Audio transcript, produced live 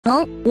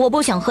我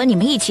不想和你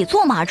们一起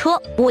坐马车，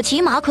我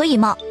骑马可以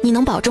吗？你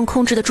能保证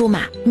控制得住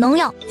马？能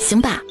呀。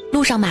行吧，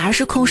路上马儿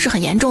失控是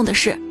很严重的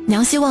事，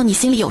娘希望你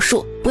心里有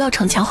数，不要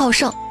逞强好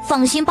胜。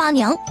放心吧，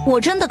娘，我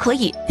真的可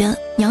以。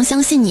娘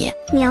相信你。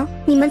娘，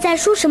你们在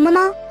说什么呢？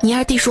你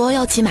二弟说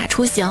要骑马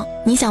出行，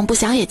你想不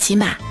想也骑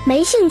马？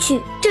没兴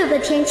趣，这个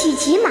天气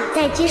骑马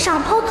在街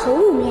上抛头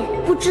露面，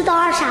不知道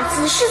二傻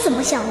子是怎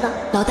么想的。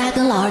老大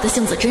跟老二的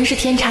性子真是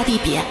天差地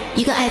别，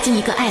一个爱静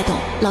一个爱动。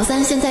老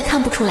三现在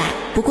看不出来，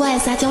不过爱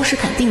撒娇是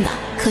肯定的，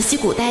可惜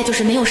古代就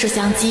是没有摄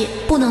像机，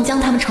不能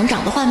将他们成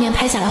长的画面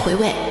拍下来回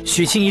味。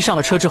许清宜上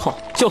了车之后，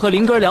就和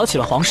林哥聊起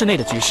了皇室内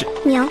的局势。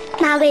娘，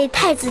那位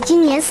太子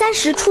今年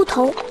30出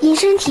头，因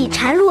身体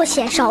孱弱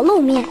鲜少露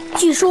面，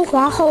据说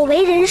皇后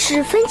为人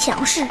十分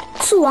强势，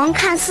肃王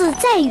看似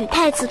在与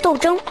太子斗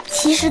争，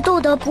其实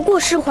斗的不过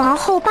是皇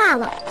后罢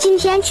了。今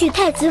天去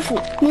太子府，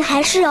您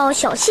还是要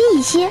小心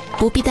一些。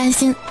不必担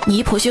心，你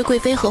姨婆薛贵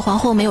妃和皇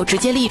后没有直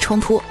接利益冲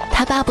突，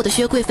她巴不得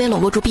薛贵妃笼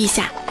络住陛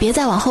下，别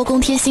再往后宫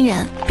贴新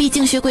人。毕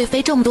竟薛贵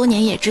妃这么多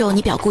年也只有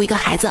你表姑一个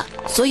孩子，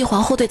所以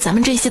皇后对咱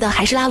们这些的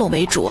还是拉拢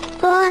为主。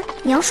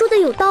娘说的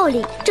有道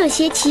理，这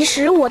些其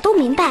实我都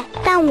明白，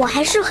但我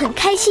还是很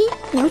开心。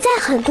娘在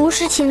很多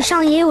事情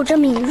上也有着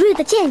敏锐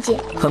的见解。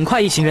很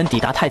快一行人抵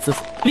达太子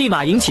府，立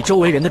马引起周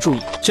围人的注意。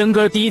真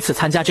哥第一次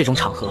参加这种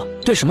场合，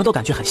对什么都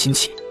感觉很新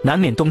奇，难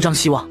免东张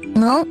西望。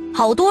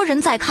好多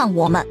人在看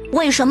我们，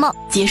为什么？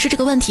解释这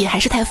个问题还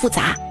是太复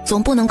杂，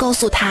总不能告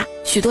诉他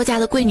许多家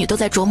的闺女都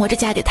在琢磨着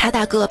嫁给他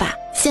大哥吧，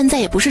现在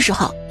也不是时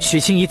候。许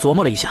清宜琢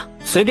磨了一下，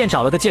随便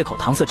找了个借口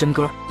搪塞真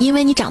哥。因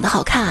为你长得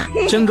好看啊。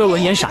真哥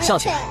闻言傻笑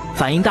起来，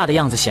反应大的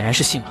样子显然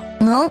是信了。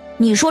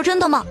你说真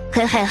的吗？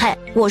嘿嘿嘿，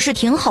我是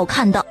挺好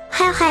看的。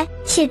嗨，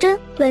且真，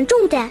稳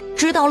重点。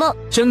知道了。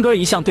真哥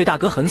一向对大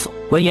哥很怂，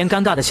闻言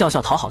尴尬的笑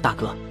笑讨好大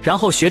哥，然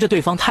后学着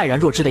对方泰然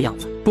若知的样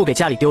子，不给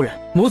家里丢人。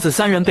母子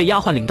三人被丫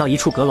鬟领到一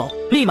处阁楼，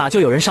立马就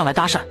有人上来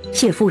搭讪。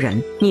谢夫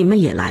人，你们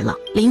也来了。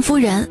林夫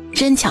人，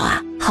真巧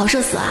啊，好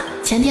社死啊！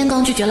前天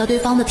刚拒绝了对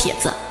方的帖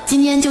子，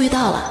今天就遇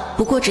到了。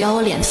不过只要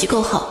我脸皮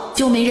够厚，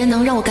就没人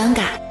能让我尴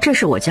尬。这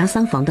是我家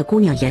3房的姑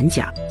娘妍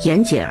姐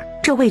儿，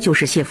这位就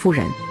是谢夫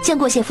人。见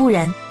过谢夫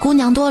人。姑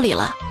娘多礼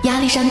了，压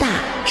力山大。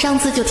上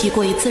次就提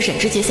过一次沈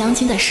之杰相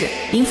亲的事，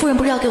林夫人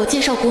不是要给我介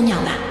绍姑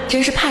娘吧？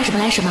真是怕什么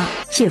来什么。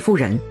谢夫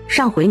人，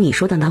上回你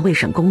说的那位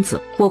沈公子，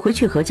我回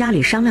去和家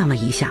里商量了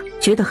一下，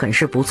觉得很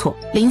是不错。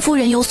林夫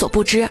人有所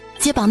不知，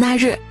接榜那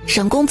日，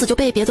沈公子就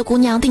被别的姑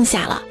娘定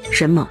下了。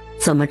什么？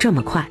怎么这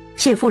么快？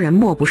谢夫人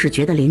莫不是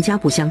觉得林家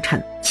不相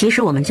称？其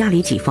实我们家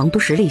里几房都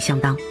实力相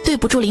当。对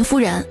不住林夫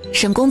人，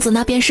沈公子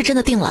那边是真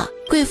的定了，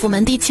贵府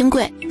门第清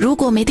贵，如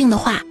果没定的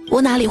话，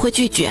我哪里会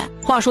拒绝？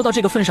话说到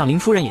这个份上，林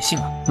夫人也信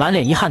了，满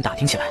脸遗憾打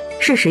听起来。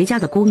是谁家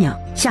的姑娘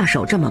下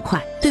手这么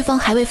快？对方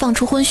还未放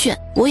出婚讯，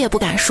我也不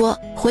敢说，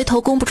回头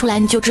公布出来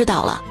你就知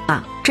道了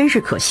啊！真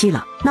是可惜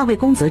了，那位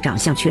公子长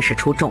相确实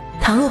出众。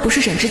倘若不是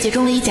沈之杰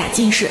中了一甲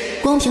进士，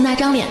光凭那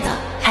张脸的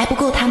还不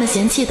够他们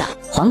嫌弃的。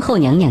皇后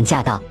娘娘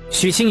驾到。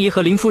许清宜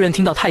和林夫人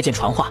听到太监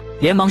传话，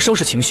连忙收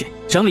拾情绪，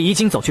整理衣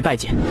襟走去拜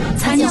见。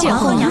参见皇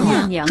后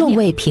娘娘。众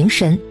位平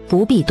身，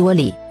不必多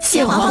礼。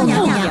谢皇后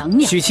娘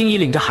娘。许清宜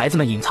领着孩子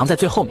们隐藏在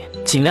最后面，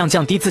尽量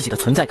降低自己的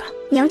存在感。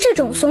娘这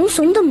种怂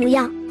怂的模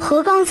样，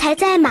和刚才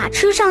在马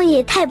车上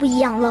也太不一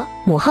样了。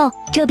母后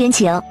这边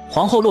请。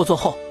皇后落座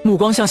后，目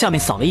光向下面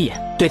扫了一眼，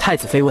对太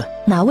子妃问：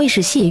哪位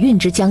是谢运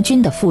之将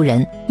军的妇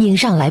人？引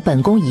上来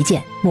本宫一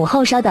见。母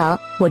后稍等，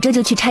我这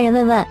就去差人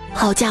问问。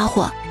好家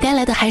伙，该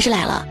来的还是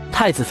来了。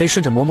太子妃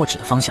顺着嬷嬷指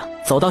的方向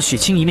走到许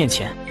清宜面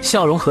前，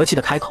笑容和气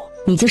的开口：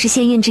你就是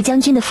谢运之将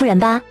军的夫人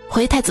吧？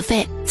回太子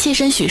妃，妾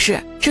身许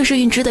氏，这是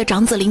运之的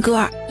长子林哥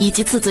儿以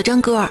及次子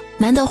真哥儿，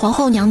难得皇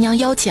后娘娘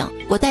邀请，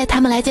我带他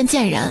们来见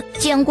见人。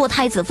见过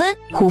太子妃。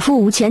虎父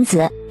无犬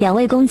子，两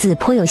位公子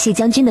颇有谢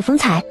将军的风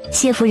采。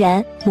谢夫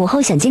人，母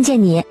后想见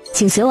见你，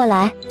请随我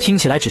来。听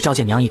起来只召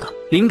见娘一个，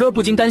林哥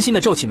不禁担心的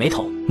皱起眉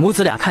头。母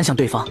子俩看向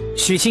对方，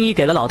许清宜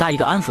给了老大一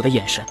个安抚的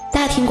眼神。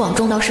大庭广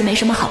众倒是没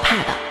什么好怕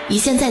的，以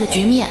现在的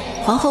局面，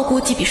皇后估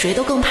计比谁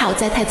都更怕我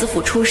在太子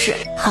府出事。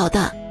好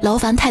的，劳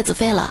烦太子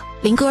妃了。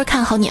林哥儿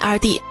看好你二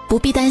弟，不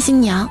必担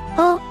心娘。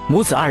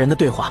母子二人的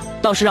对话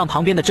倒是让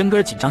旁边的真哥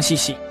儿紧张兮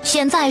兮。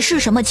现在是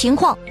什么情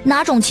况？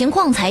哪种情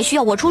况才需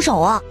要我出手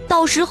啊？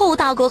到时候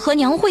大哥和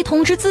娘会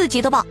通知自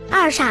己的吧？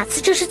二傻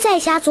子这是在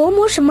瞎琢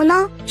磨什么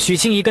呢？许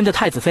清宜跟着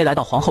太子妃来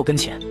到皇后跟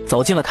前，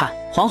走近了看，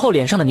皇后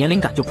脸上的年龄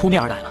感就扑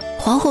面而来了。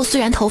皇后虽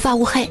然头发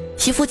乌黑，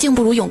皮肤竟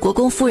不如永国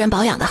公夫人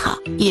保养的好，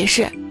也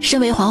是身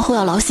为皇后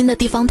要劳心的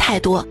地方太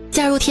多，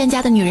嫁入天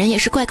家的女人也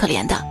是怪可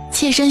怜的。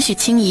妾身许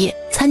清宜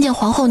参见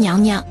皇后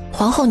娘娘。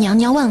皇后娘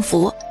娘万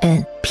福。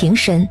平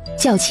身，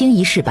叫清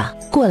宜是吧？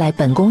过来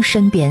本宫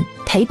身边，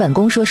陪本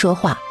宫说说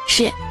话。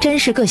是，真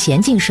是个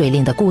娴静水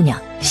灵的姑娘，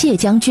谢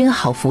将军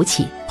好福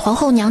气。皇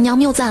后娘娘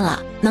谬赞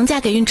了，能嫁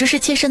给运之是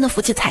妾身的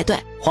福气才对。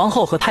皇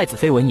后和太子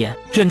妃闻言，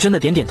认真的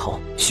点点头。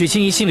许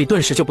清宜心里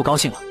顿时就不高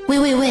兴了。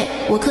喂，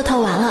我客套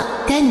完了，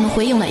该你们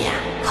回应了呀，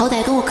好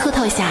歹跟我客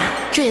套一下，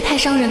这也太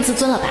伤人自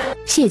尊了吧。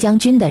谢将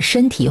军的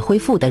身体恢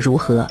复得如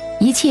何？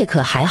一切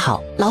可还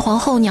好？老皇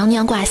后娘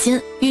娘挂心，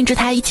运至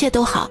她一切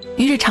都好，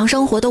于日常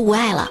生活都无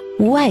碍了。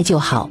无碍就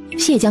好。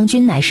谢将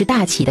军乃是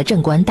大齐的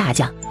镇关大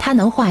将，他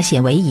能化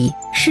险为夷，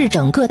是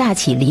整个大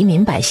齐黎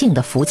民百姓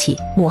的福气。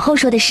母后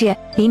说的是，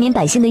黎民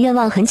百姓的愿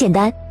望很简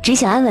单，只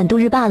想安稳度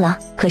日罢了。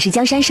可是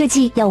江山社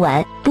稷要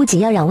稳，不仅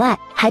要攘外，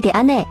还得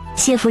安内。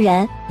谢夫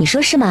人，你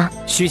说是吗？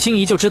许清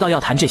宜就知道要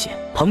谈这些，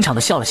捧场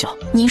的笑了笑。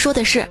您说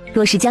的是，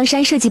若是江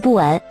山社稷不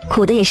稳，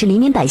苦的也是黎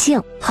民百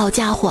姓。好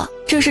家伙，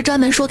这是专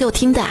门说给我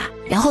听的啊！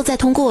然后再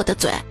通过我的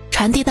嘴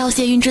传递到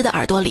谢运之的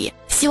耳朵里，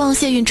希望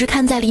谢运之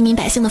看在黎民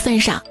百姓的份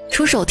上，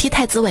出手替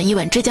太子稳一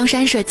稳这江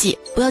山社稷，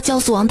不要教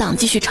唆王党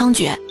继续猖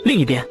獗。另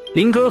一边，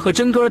林哥儿和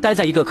真哥儿待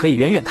在一个可以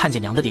远远看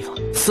见娘的地方，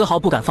丝毫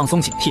不敢放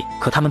松警惕。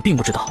可他们并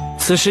不知道，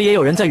此时也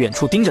有人在远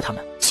处盯着他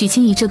们。许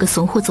清宜这个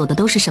怂货走的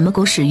都是什么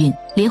狗屎运，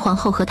连皇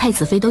后和太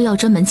子妃都要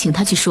专门请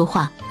她去说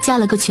话，嫁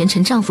了个权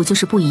臣丈夫就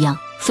是不一样，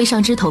飞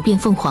上枝头变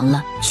凤凰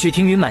了。许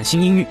廷云满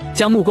心阴郁，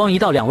将目光移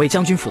到2位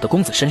将军府的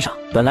公子身上，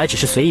本来只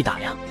是随意打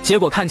量，结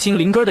果看清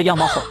林哥儿的样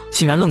貌后，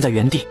竟然愣在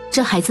原地。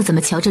这孩子怎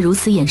么瞧着如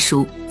此眼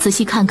熟？仔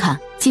细看看，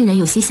竟然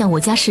有些像我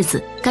家世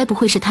子，该不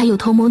会是他又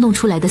偷摸弄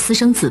出来的私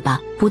生子吧？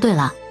不对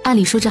啦，按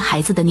理说这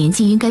孩子的年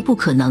纪应该不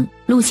可能，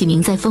陆启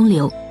明在风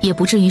流，也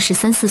不至于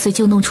13、14岁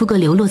就弄出个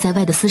流落在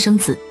外的私生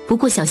子。不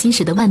过小心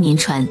驶得万年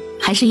船，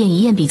还是验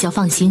一验比较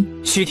放心。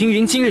许廷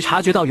云今日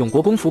察觉到永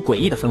国公府诡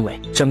异的氛围，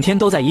整天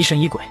都在疑神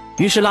疑鬼，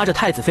于是拉着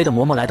太子妃的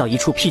嬷嬷来到一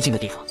处僻静的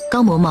地方。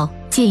高嬷嬷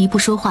介意不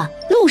说话。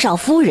陆少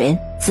夫人，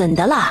怎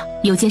的啦？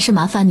有件事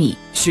麻烦你。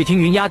许廷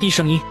云压低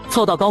声音，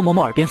凑到高嬷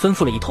嬷耳边吩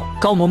咐了一通。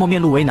高嬷嬷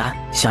面露为难，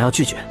想要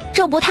拒绝。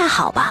这不太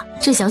好吧？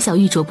这小小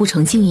玉镯不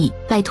成敬意，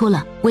拜托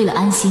了。为了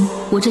安心，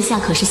我这下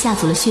可是下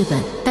足了血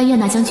本，但愿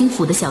那将军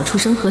府的小畜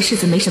生和世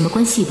子没什么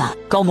关系吧？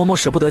高嬷嬷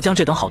舍不得将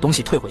这等好东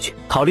西退回去，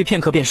考虑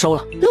片刻便收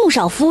了。陆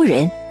少夫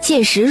人，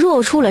届时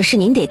若出了事，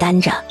您得担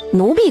着，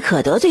奴婢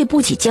可得罪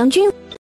不起将军。